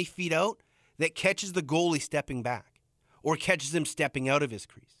 15, 20 feet out that catches the goalie stepping back or catches him stepping out of his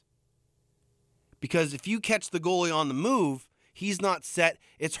crease. Because if you catch the goalie on the move, he's not set,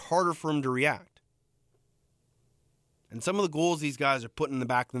 it's harder for him to react. And some of the goals these guys are putting in the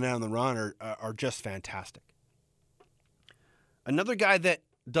back of the net on the run are just fantastic. Another guy that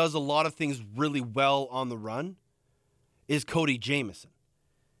does a lot of things really well on the run is Cody Jamieson.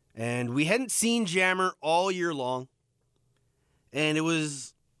 And we hadn't seen Jammer all year long, and it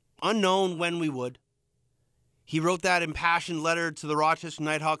was unknown when we would. He wrote that impassioned letter to the Rochester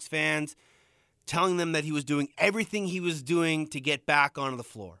Nighthawks fans, telling them that he was doing everything he was doing to get back onto the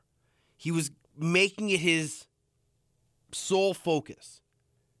floor. He was making it his sole focus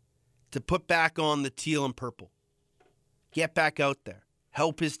to put back on the teal and purple. Get back out there.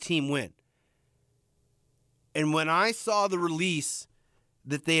 Help his team win. And when I saw the release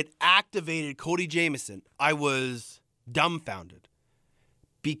that they had activated Cody Jamieson, I was dumbfounded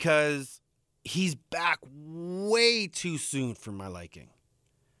because he's back way too soon for my liking.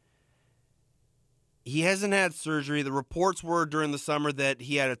 He hasn't had surgery. The reports were during the summer that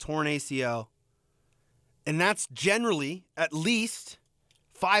he had a torn ACL. And that's generally at least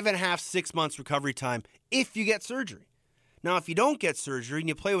 5.5, 6 months recovery time if you get surgery. Now, if you don't get surgery and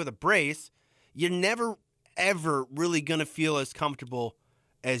you play with a brace, you're never, ever really going to feel as comfortable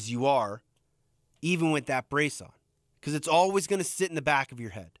as you are, even with that brace on, because it's always going to sit in the back of your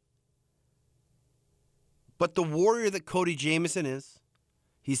head. But the warrior that Cody Jamieson is,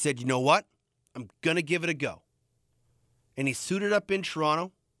 he said, you know what? I'm going to give it a go. And he suited up in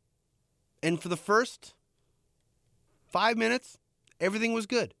Toronto. And for the first 5 minutes, everything was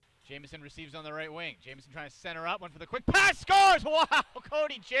good. Jamieson receives on the right wing. Jamieson trying to center up, went for the quick pass, scores! Wow,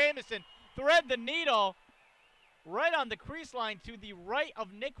 Cody Jamieson thread the needle right on the crease line to the right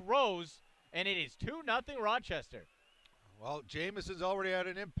of Nick Rose, and it is 2-0 Rochester. Well, Jamieson's already had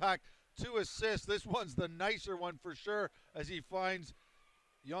an impact, 2 assists. This one's the nicer one for sure as he finds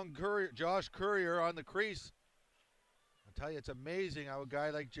young Josh Courier on the crease. I'll tell you, it's amazing how a guy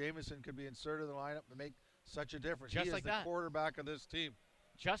like Jamieson could be inserted in the lineup and make such a difference. Just he like is the quarterback of this team.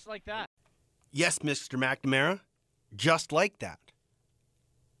 Just like that. Yes, Mr. McNamara, just like that.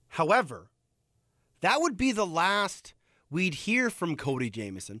 However, that would be the last we'd hear from Cody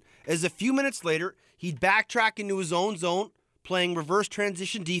Jamieson, as a few minutes later, he'd backtrack into his own zone, playing reverse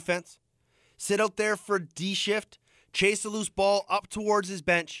transition defense, sit out there for a D shift, chase a loose ball up towards his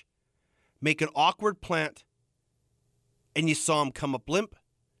bench, make an awkward plant, and you saw him come up limp,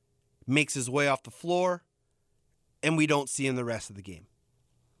 makes his way off the floor, and we don't see him the rest of the game.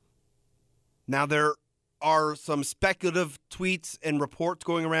 Now, there are some speculative tweets and reports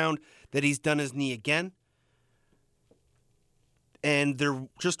going around that he's done his knee again. And they're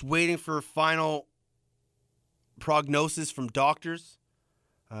just waiting for a final prognosis from doctors.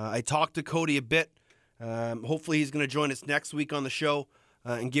 I talked to Cody a bit. Hopefully he's going to join us next week on the show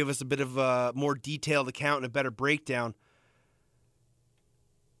and give us a bit of a more detailed account and a better breakdown.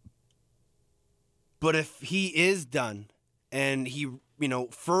 But if he is done and he,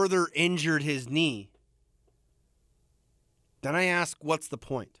 further injured his knee, then I ask, what's the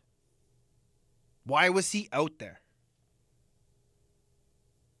point? Why was he out there?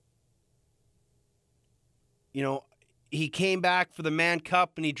 He came back for the Man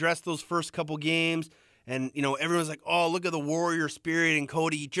Cup and he dressed those first couple games. And, everyone's like, oh, look at the warrior spirit in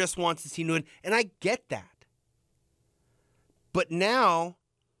Cody. He just wants his team to win. And I get that. But now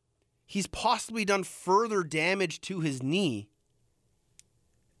he's possibly done further damage to his knee.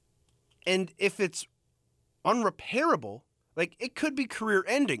 And if it's unrepairable, it could be career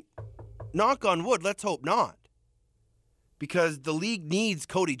ending. Knock on wood, let's hope not. Because the league needs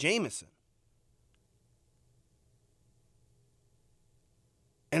Cody Jamieson.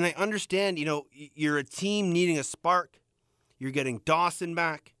 And I understand, you're a team needing a spark. You're getting Dawson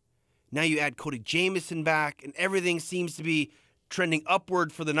back. Now you add Cody Jamieson back, and everything seems to be trending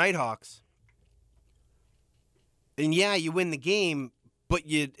upward for the Nighthawks. And yeah, you win the game, but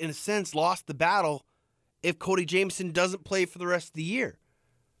you, in a sense, lost the battle if Cody Jamieson doesn't play for the rest of the year.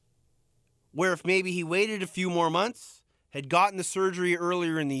 Where if maybe he waited a few more months, had gotten the surgery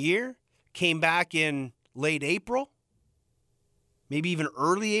earlier in the year, came back in late April, maybe even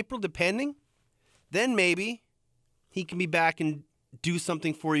early April, depending, then maybe he can be back and do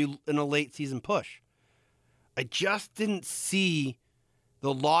something for you in a late season push. I just didn't see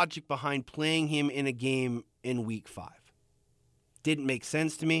the logic behind playing him in a game in week 5. Didn't make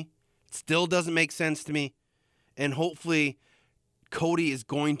sense to me. Still doesn't make sense to me. And hopefully Cody is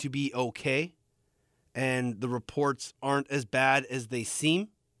going to be okay and the reports aren't as bad as they seem.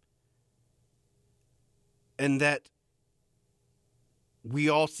 And that we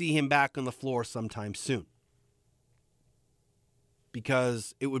all see him back on the floor sometime soon.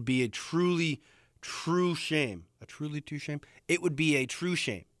 Because it would be a truly, true shame. It would be a true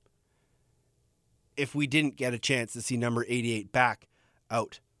shame if we didn't get a chance to see number 88 back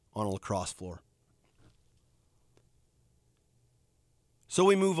out on a lacrosse floor. So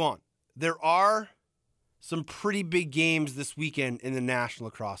we move on. There are some pretty big games this weekend in the National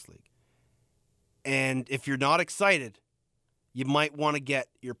Lacrosse League. And if you're not excited, you might want to get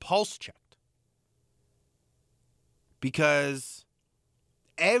your pulse checked. Because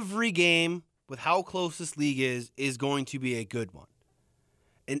every game, with how close this league is going to be a good one.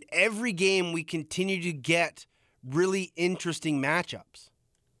 And every game we continue to get really interesting matchups,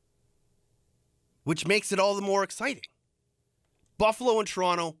 which makes it all the more exciting. Buffalo and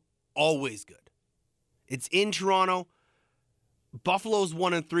Toronto, always good. It's in Toronto. Buffalo's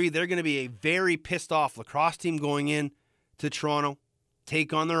 1-3. They're going to be a very pissed off lacrosse team going in to Toronto,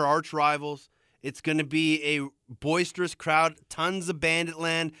 take on their arch rivals. It's going to be a boisterous crowd, tons of Bandit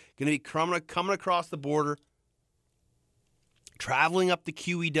land, going to be coming across the border, traveling up the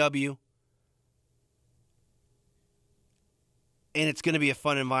QEW. And it's going to be a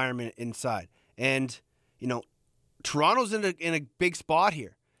fun environment inside. And, Toronto's in a big spot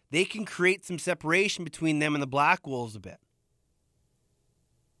here. They can create some separation between them and the Black Wolves a bit.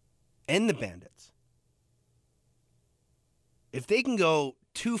 And the Bandits. If they can go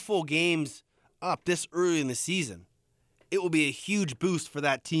 2 full games up this early in the season, it will be a huge boost for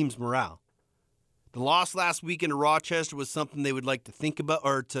that team's morale. The loss last weekend to Rochester was something they would like to think about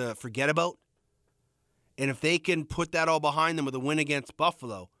or to forget about. And if they can put that all behind them with a win against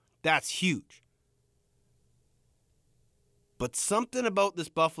Buffalo, that's huge. But something about this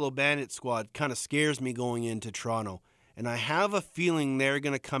Buffalo Bandit squad kind of scares me going into Toronto. And I have a feeling they're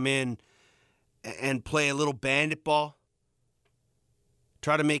going to come in and play a little bandit ball.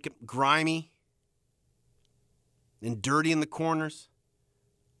 Try to make it grimy and dirty in the corners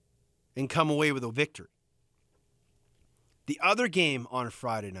and come away with a victory. The other game on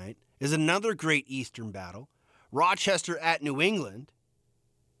Friday night is another great Eastern battle. Rochester at New England.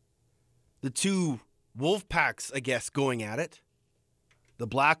 The two Wolfpacks, I guess, going at it. The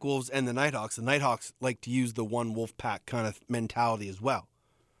Black Wolves and the Nighthawks. The Nighthawks like to use the one Wolfpack kind of mentality as well.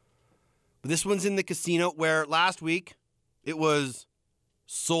 But this one's in the casino where last week it was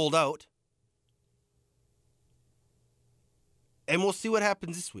sold out. And we'll see what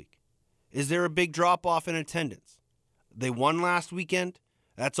happens this week. Is there a big drop-off in attendance? They won last weekend.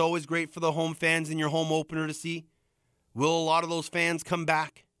 That's always great for the home fans in your home opener to see. Will a lot of those fans come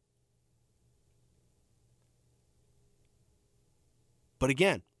back? But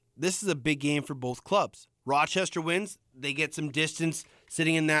again, this is a big game for both clubs. Rochester wins, they get some distance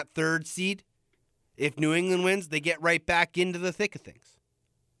sitting in that third seed. If New England wins, they get right back into the thick of things.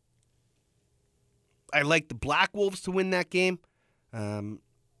 I like the Black Wolves to win that game.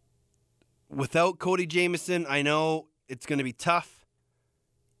 Without Cody Jamieson, I know it's going to be tough.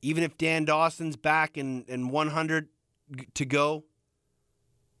 Even if Dan Dawson's back and 100 to go,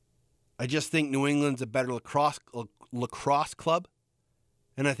 I just think New England's a better lacrosse club,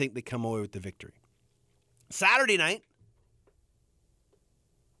 and I think they come away with the victory. Saturday night,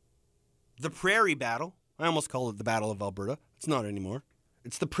 the Prairie Battle. I almost called it the Battle of Alberta. It's not anymore.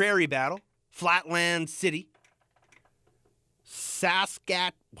 It's the Prairie Battle. Flatland City.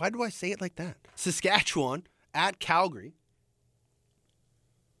 Why do I say it like that? Saskatchewan at Calgary.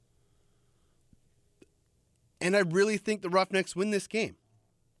 And I really think the Roughnecks win this game.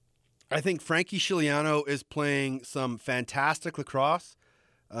 I think Frankie Chiliano is playing some fantastic lacrosse.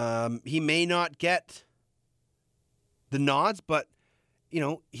 He may not get the nods, but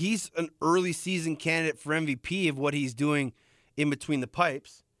he's an early season candidate for MVP of what he's doing in between the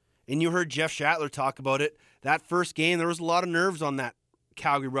pipes. And you heard Jeff Shatler talk about it. That first game, there was a lot of nerves on that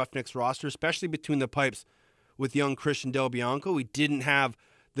Calgary Roughnecks roster, especially between the pipes with young Christian Del Bianco. He didn't have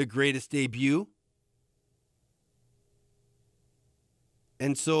the greatest debut.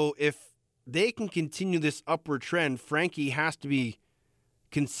 And so if they can continue this upward trend, Frankie has to be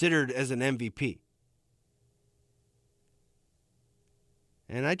considered as an MVP.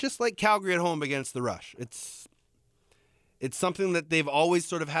 And I just like Calgary at home against the Rush. It's something that they've always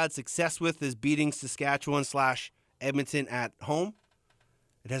sort of had success with, is beating Saskatchewan/Edmonton at home.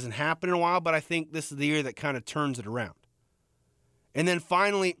 It hasn't happened in a while, but I think this is the year that kind of turns it around. And then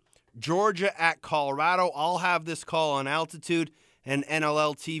finally, Georgia at Colorado. I'll have this call on Altitude and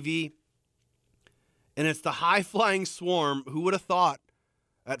NLL TV. And it's the high-flying Swarm. Who would have thought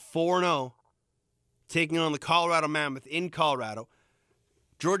at 4-0 taking on the Colorado Mammoth in Colorado.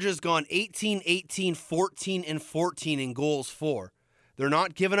 Georgia's gone 18-18, 14-14 in goals for. They're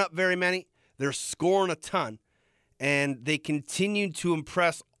not giving up very many. They're scoring a ton. And they continue to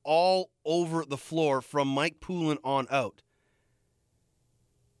impress all over the floor from Mike Poulin on out.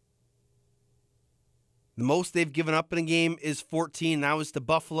 The most they've given up in a game is 14. That was to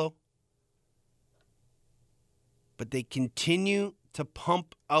Buffalo. But they continue to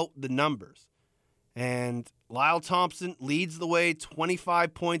pump out the numbers. And Lyle Thompson leads the way,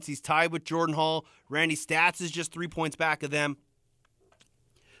 25 points. He's tied with Jordan Hall. Randy Stats is just 3 points back of them.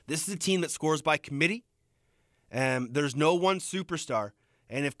 This is a team that scores by committee. There's no one superstar.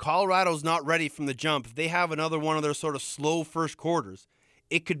 And if Colorado's not ready from the jump, if they have another one of their sort of slow first quarters,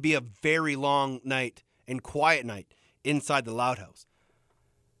 it could be a very long night and quiet night inside the Loud House.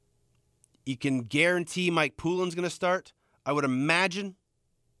 You can guarantee Mike Poulin's going to start. I would imagine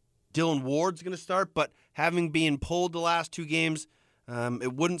Dylan Ward's going to start, but having been pulled the last two games,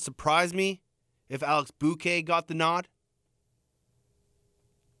 it wouldn't surprise me if Alex Bouquet got the nod.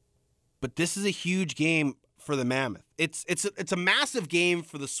 But this is a huge game for the Mammoth. It's a massive game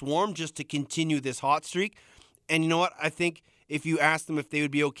for the Swarm just to continue this hot streak. And you know what? I think if you asked them if they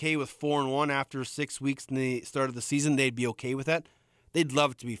would be okay with 4-1 after 6 weeks in the start of the season, they'd be okay with that. They'd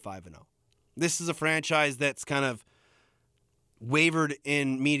love to be 5-0. This is a franchise that's kind of wavered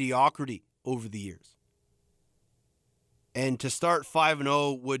in mediocrity over the years. And to start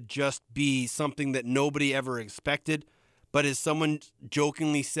 5-0 would just be something that nobody ever expected. But as someone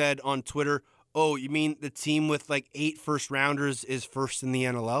jokingly said on Twitter, oh, you mean the team with like 8 first-rounders is first in the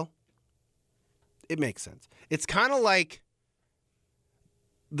NLL? It makes sense. It's kind of like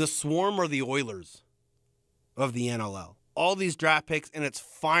the Swarm or the Oilers of the NLL. All these draft picks, and it's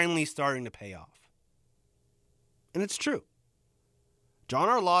finally starting to pay off. And it's true. John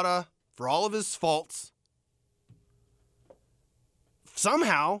Arlotta, for all of his faults,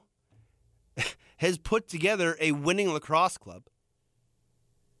 somehow has put together a winning lacrosse club.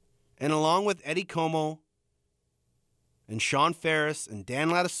 And along with Eddie Como and Sean Ferris and Dan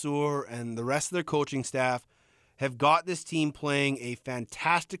Ladouceur and the rest of their coaching staff, have got this team playing a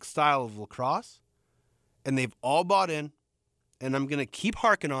fantastic style of lacrosse. And they've all bought in. And I'm going to keep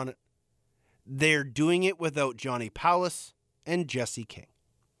harking on it. They're doing it without Johnny Paulus and Jesse King.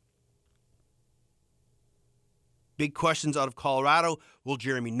 Big questions out of Colorado. Will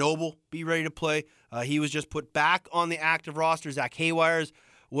Jeremy Noble be ready to play? He was just put back on the active roster. Zach Haywires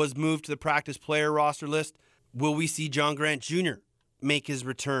was moved to the practice player roster list. Will we see John Grant Jr. make his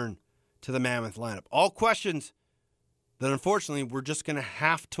return to the Mammoth lineup? All questions that unfortunately we're just going to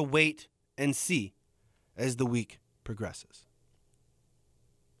have to wait and see as the week progresses.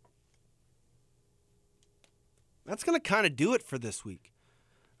 That's going to kind of do it for this week.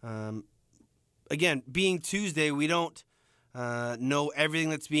 Again, being Tuesday, we don't know everything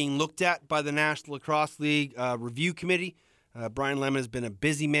that's being looked at by the National Lacrosse League Review Committee. Brian Lemon has been a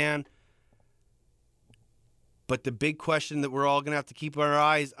busy man. But the big question that we're all going to have to keep our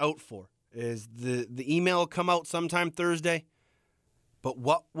eyes out for is the email will come out sometime Thursday. But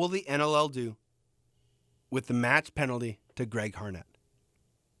what will the NLL do with the match penalty to Greg Harnett?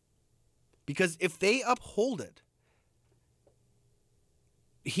 Because if they uphold it,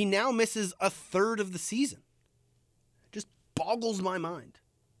 he now misses a third of the season. It just boggles my mind.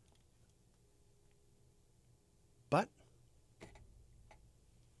 But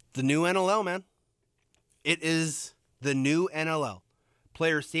the new NLL, man. It is the new NLL.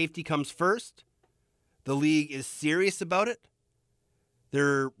 Player safety comes first. The league is serious about it.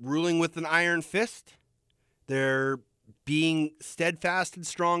 They're ruling with an iron fist. They're being steadfast and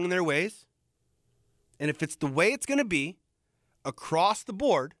strong in their ways. And if it's the way it's going to be across the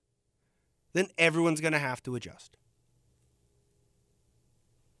board, then everyone's going to have to adjust.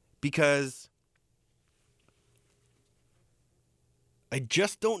 Because I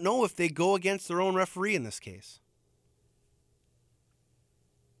just don't know if they go against their own referee in this case.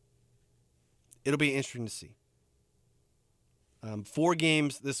 It'll be interesting to see. 4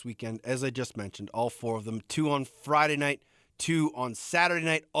 games this weekend, as I just mentioned, all 4 of them. 2 on Friday night, 2 on Saturday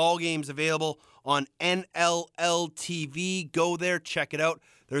night. All games available on NLL TV. Go there, check it out.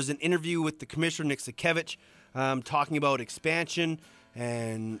 There's an interview with the commissioner, Nick Sakiewicz, talking about expansion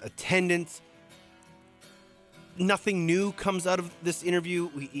and attendance. Nothing new comes out of this interview.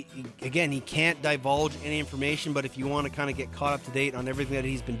 Again, he can't divulge any information, but if you want to kind of get caught up to date on everything that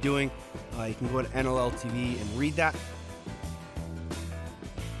he's been doing, you can go to NLL TV and read that.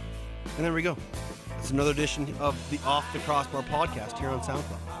 And there we go. It's another edition of the Off the Crossbar podcast here on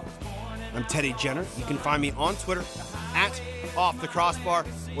SoundCloud. I'm Teddy Jenner. You can find me on Twitter at Off the Crossbar,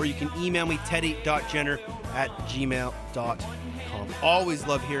 or you can email me teddy.jenner@gmail.com. Always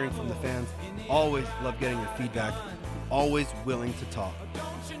love hearing from the fans. Always love getting your feedback. Always willing to talk.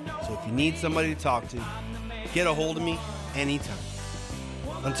 So if you need somebody to talk to, get a hold of me anytime.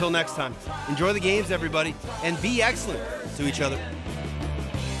 Until next time, enjoy the games, everybody, and be excellent to each other.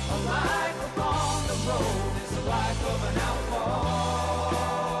 A life upon the road is the life of an outlaw.